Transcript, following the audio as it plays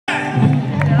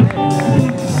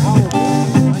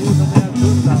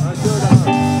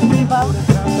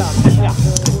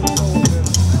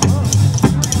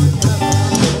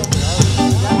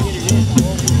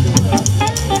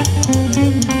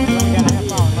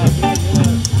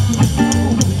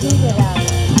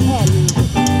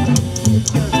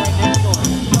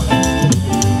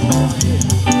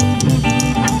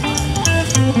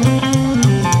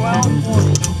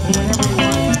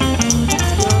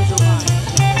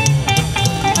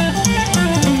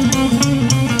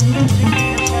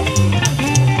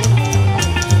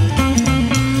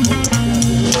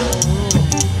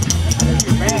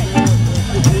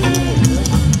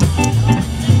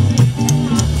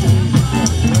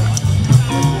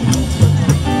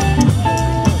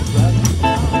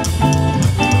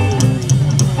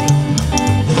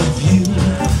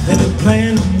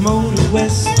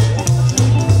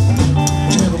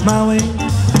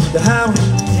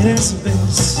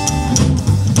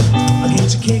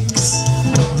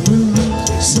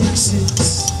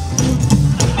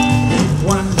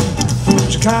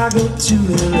Chicago to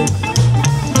LA.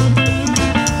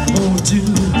 Over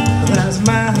 2,000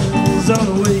 miles on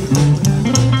the way.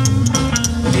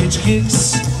 Get your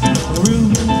kicks on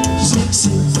Route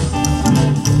 66.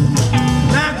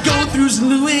 Now go through St.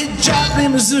 Louis,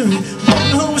 Joplin, Missouri.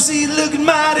 Walking home, see looking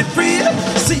mighty pretty.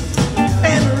 See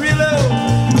Amarillo,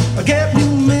 Gap,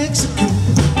 New Mexico.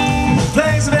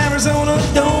 Flags of Arizona,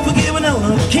 don't forget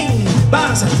Winona, King,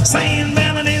 Boss, San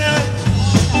Bernardino.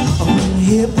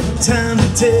 Hip, time to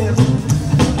tell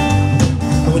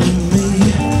when you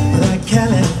made that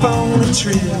California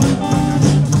trip.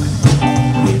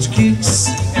 Get your kicks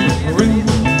on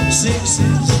Route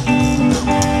 66.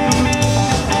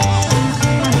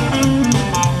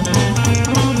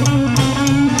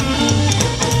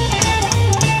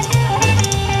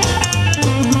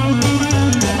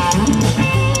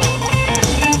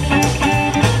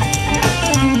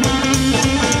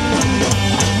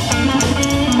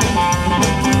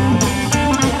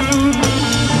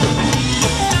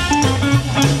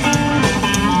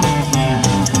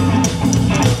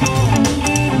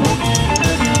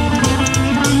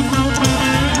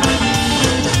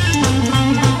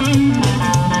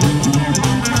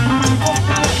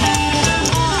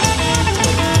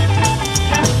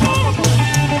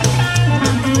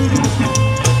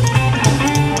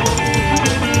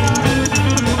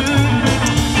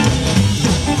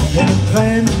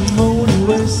 Plan to mow the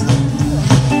west,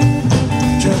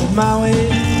 travel my way,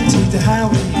 take the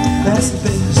highway, that's the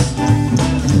best.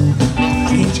 I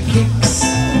get your kicks,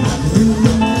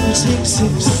 Route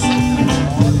 66.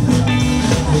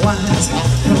 Winds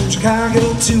from Chicago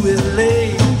to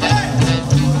LA,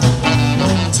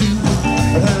 on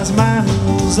 2,000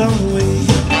 miles on the way.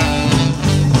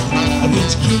 I get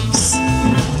your kicks,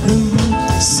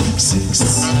 Route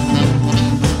 66.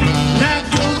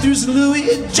 Through St. Louis,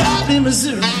 Joplin,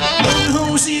 Missouri. Going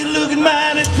home, see you looking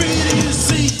mighty pretty. You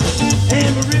see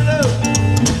Amarillo,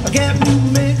 Gap, New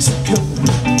Mexico.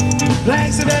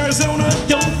 Flags of Arizona,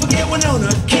 don't forget Winona,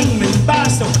 Kingman,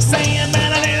 Boston, San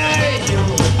Bernardino.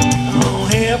 I don't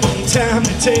have any time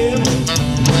to tell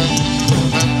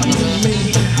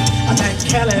me that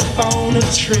California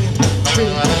trip.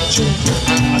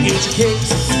 I'll get your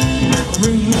kicks,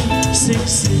 Route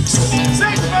 66.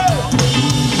 6-4.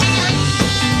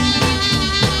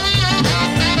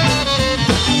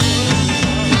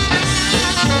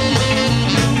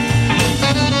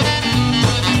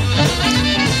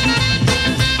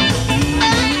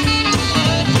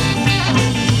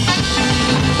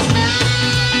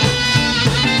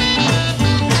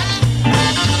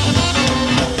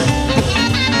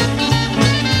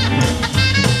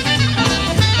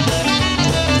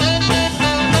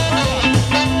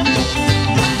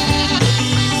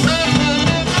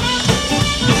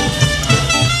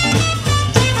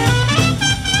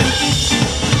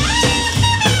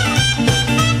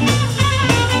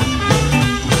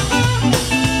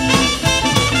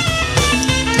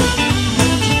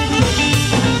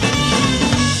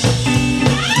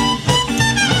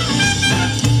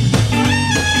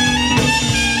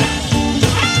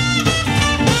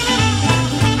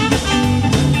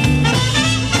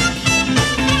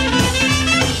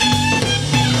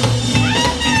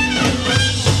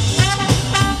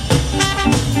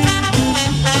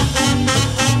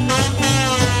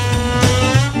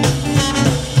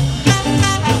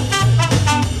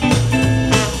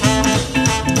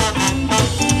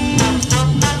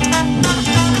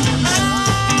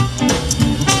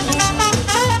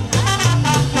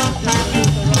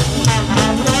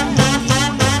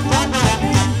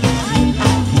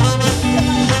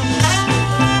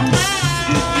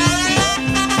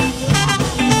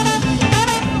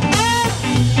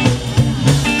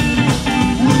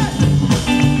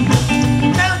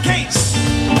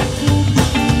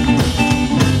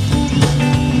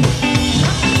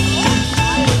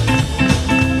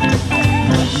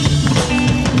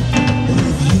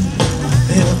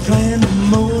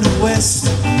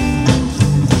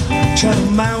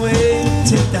 Travel my way,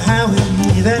 take the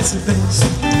highway, that's the best.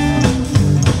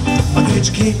 I'll get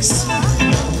your kicks,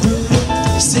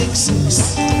 Route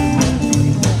 66.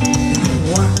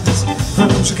 Winds from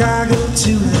Chicago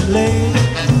to LA,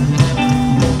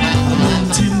 I'm on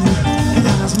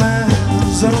 2,000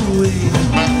 miles on the way.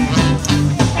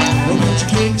 I'll get your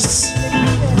kicks,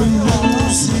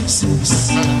 Route 66.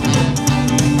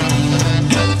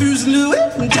 Come through St. Louis,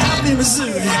 Joplin,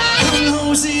 Missouri. Coming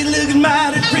home, see you looking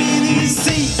mighty pretty.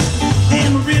 See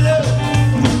Amarillo,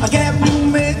 Gap, New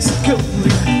Mexico.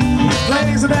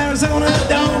 Flags of Arizona,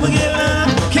 don't forget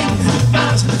King,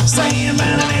 Boss, San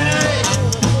Bernardino.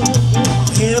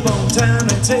 Hip on time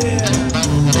to tell.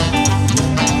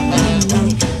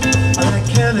 I like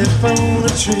California. live on a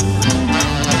tree.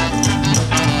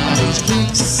 Those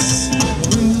kicks